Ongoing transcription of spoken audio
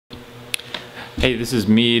Hey, this is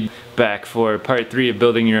Mead back for part 3 of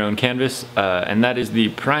building your own canvas, and that is the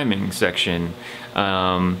priming section.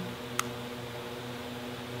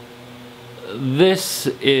 This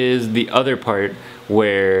is the other part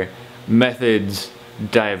where methods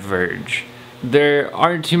diverge. There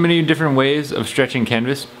aren't too many different ways of stretching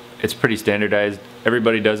canvas. It's pretty standardized.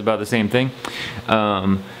 Everybody does about the same thing.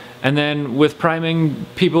 And then with priming,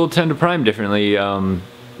 people tend to prime differently,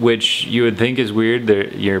 which you would think is weird.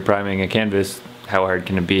 You're priming a canvas. How hard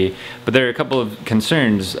can it be? But there are a couple of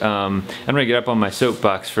concerns. I'm gonna get up on my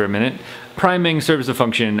soapbox for a minute. Priming serves the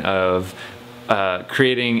function of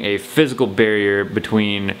creating a physical barrier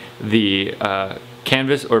between the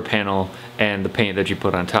canvas or panel and the paint that you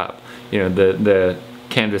put on top. You know, the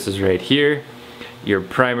canvas is right here. Your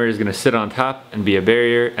primer is gonna sit on top and be a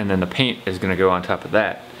barrier, and then the paint is gonna go on top of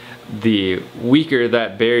that. The weaker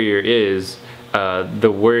that barrier is,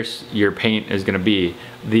 the worse your paint is going to be.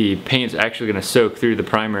 The paint's actually going to soak through the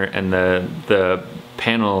primer, and the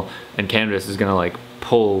panel and canvas is going to like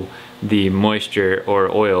pull the moisture or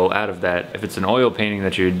oil out of that. If it's an oil painting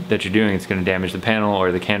that you're doing, it's going to damage the panel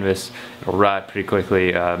or the canvas. It'll rot pretty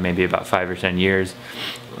quickly, maybe about 5 or 10 years.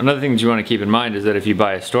 Another thing that you want to keep in mind is that if you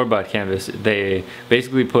buy a store-bought canvas, they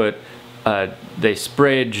basically they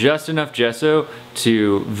spray just enough gesso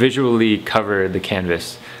to visually cover the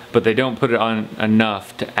canvas, but they don't put it on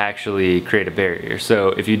enough to actually create a barrier. So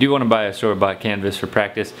if you do want to buy a store-bought canvas for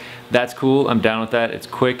practice, that's cool. I'm down with that. It's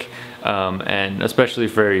quick, and especially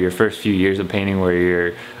for your first few years of painting where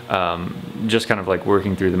you're just kind of like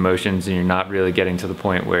working through the motions and you're not really getting to the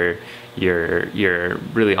point where you're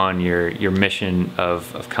really on your mission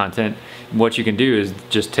of content. What you can do is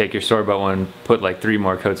just take your store-bought one, put like 3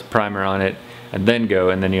 more coats of primer on it, and then go,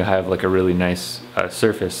 and then you have like a really nice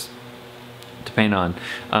surface to paint on.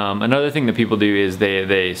 Another thing that people do is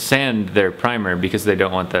they sand their primer because they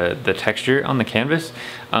don't want the texture on the canvas.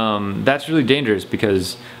 That's really dangerous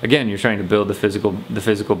because, again, you're trying to build the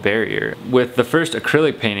physical barrier. With the first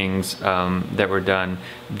acrylic paintings that were done,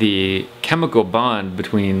 the chemical bond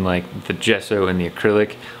between like the gesso and the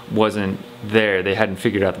acrylic wasn't there. They hadn't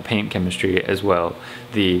figured out the paint chemistry as well.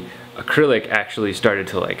 The acrylic actually started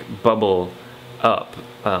to like bubble up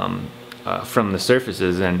from the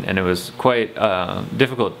surfaces, and it was quite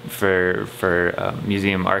difficult for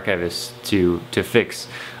museum archivists to fix.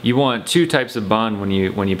 You want 2 types of bond when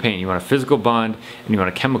you paint. You want a physical bond and you want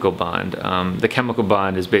a chemical bond. The chemical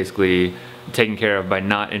bond is basically taken care of by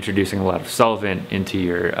not introducing a lot of solvent into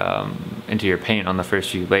your paint on the first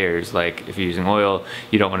few layers. Like if you're using oil,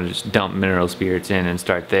 you don't want to just dump mineral spirits in and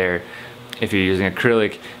start there. If you're using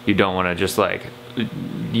acrylic, you don't want to just like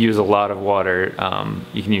use a lot of water.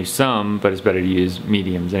 You can use some, but it's better to use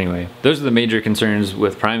mediums anyway. Those are the major concerns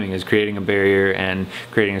with priming, is creating a barrier and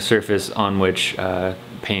creating a surface on which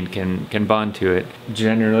paint can bond to it.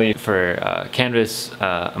 Generally for canvas,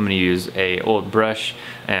 I'm going to use a old brush,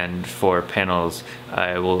 and for panels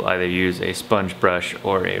I will either use a sponge brush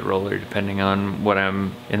or a roller depending on what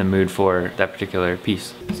I'm in the mood for that particular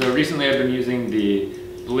piece. So recently I've been using the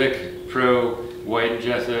Blick Pro White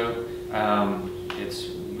Gesso. It's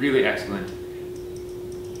really excellent.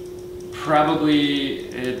 Probably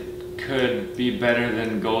it could be better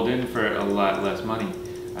than Golden for a lot less money.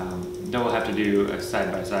 Then we'll have to do a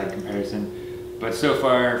side-by-side comparison. But so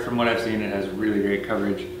far, from what I've seen, it has really great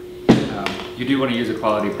coverage. You do want to use a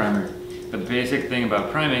quality primer. The basic thing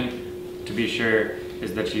about priming, to be sure,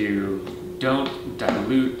 is that you don't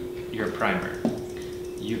dilute your primer.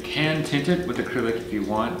 You can tint it with acrylic if you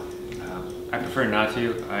want. I prefer not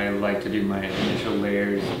to. I like to do my initial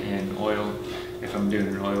layers in oil if I'm doing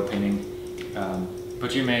an oil painting.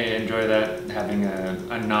 But you may enjoy that, having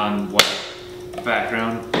a non-white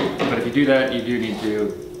background. But if you do that, you do need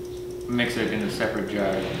to mix it in a separate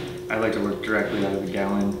jar. I like to work directly out of the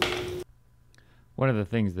gallon. One of the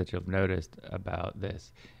things that you'll notice about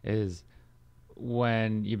this is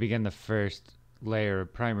when you begin the first layer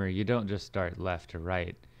of primer, you don't just start left to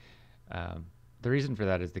right. The reason for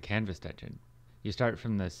that is the canvas tension. You start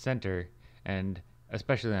from the center, and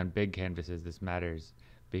especially on big canvases this matters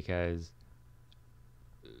because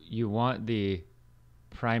you want the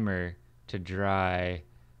primer to dry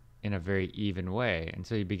in a very even way. And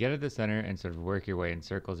so you begin at the center and sort of work your way in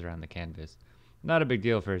circles around the canvas. Not a big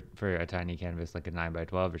deal for a tiny canvas like a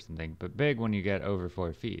 9x12 or something, but big when you get over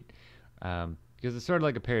 4 feet. Because it's sort of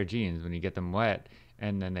like a pair of jeans. When you get them wet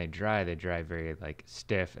and then they dry very like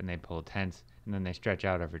stiff and they pull tense, and then they stretch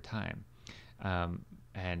out over time.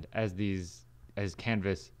 And as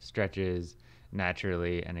canvas stretches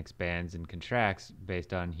naturally and expands and contracts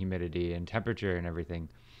based on humidity and temperature and everything,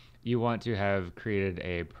 you want to have created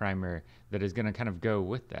a primer that is going to kind of go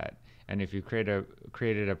with that. And if you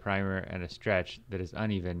created a primer and a stretch that is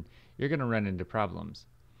uneven, you're going to run into problems.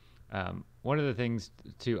 One of the things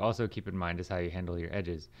to also keep in mind is how you handle your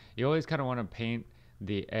edges. You always kind of want to paint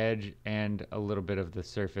the edge and a little bit of the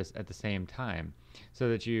surface at the same time so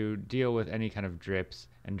that you deal with any kind of drips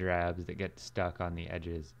and drabs that get stuck on the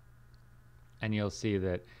edges. And you'll see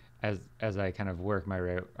that as I kind of work my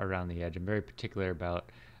way around the edge, I'm very particular about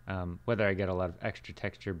whether I get a lot of extra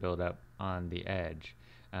texture buildup on the edge.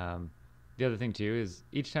 The other thing too is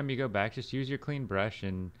each time you go back, just use your clean brush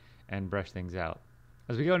and brush things out.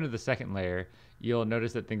 As we go into the second layer, you'll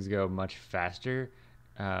notice that things go much faster.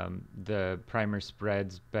 The primer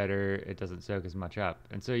spreads better, it doesn't soak as much up.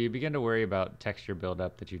 And so you begin to worry about texture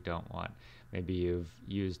buildup that you don't want. Maybe you've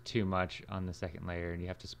used too much on the second layer and you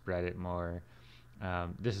have to spread it more.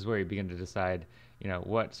 This is where you begin to decide,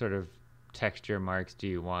 what sort of texture marks do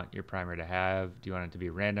you want your primer to have? Do you want it to be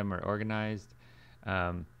random or organized?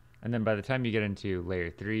 And then by the time you get into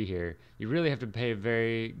layer 3 here, you really have to pay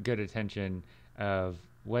very good attention of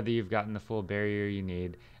whether you've gotten the full barrier you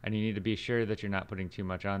need, and you need to be sure that you're not putting too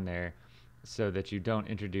much on there so that you don't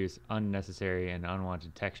introduce unnecessary and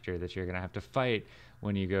unwanted texture that you're going to have to fight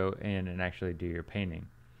when you go in and actually do your painting.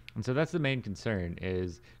 And so that's the main concern,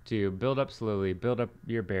 is to build up slowly, build up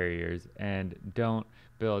your barriers, and don't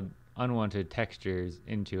build unwanted textures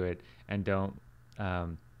into it, and don't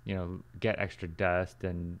get extra dust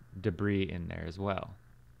and debris in there as well.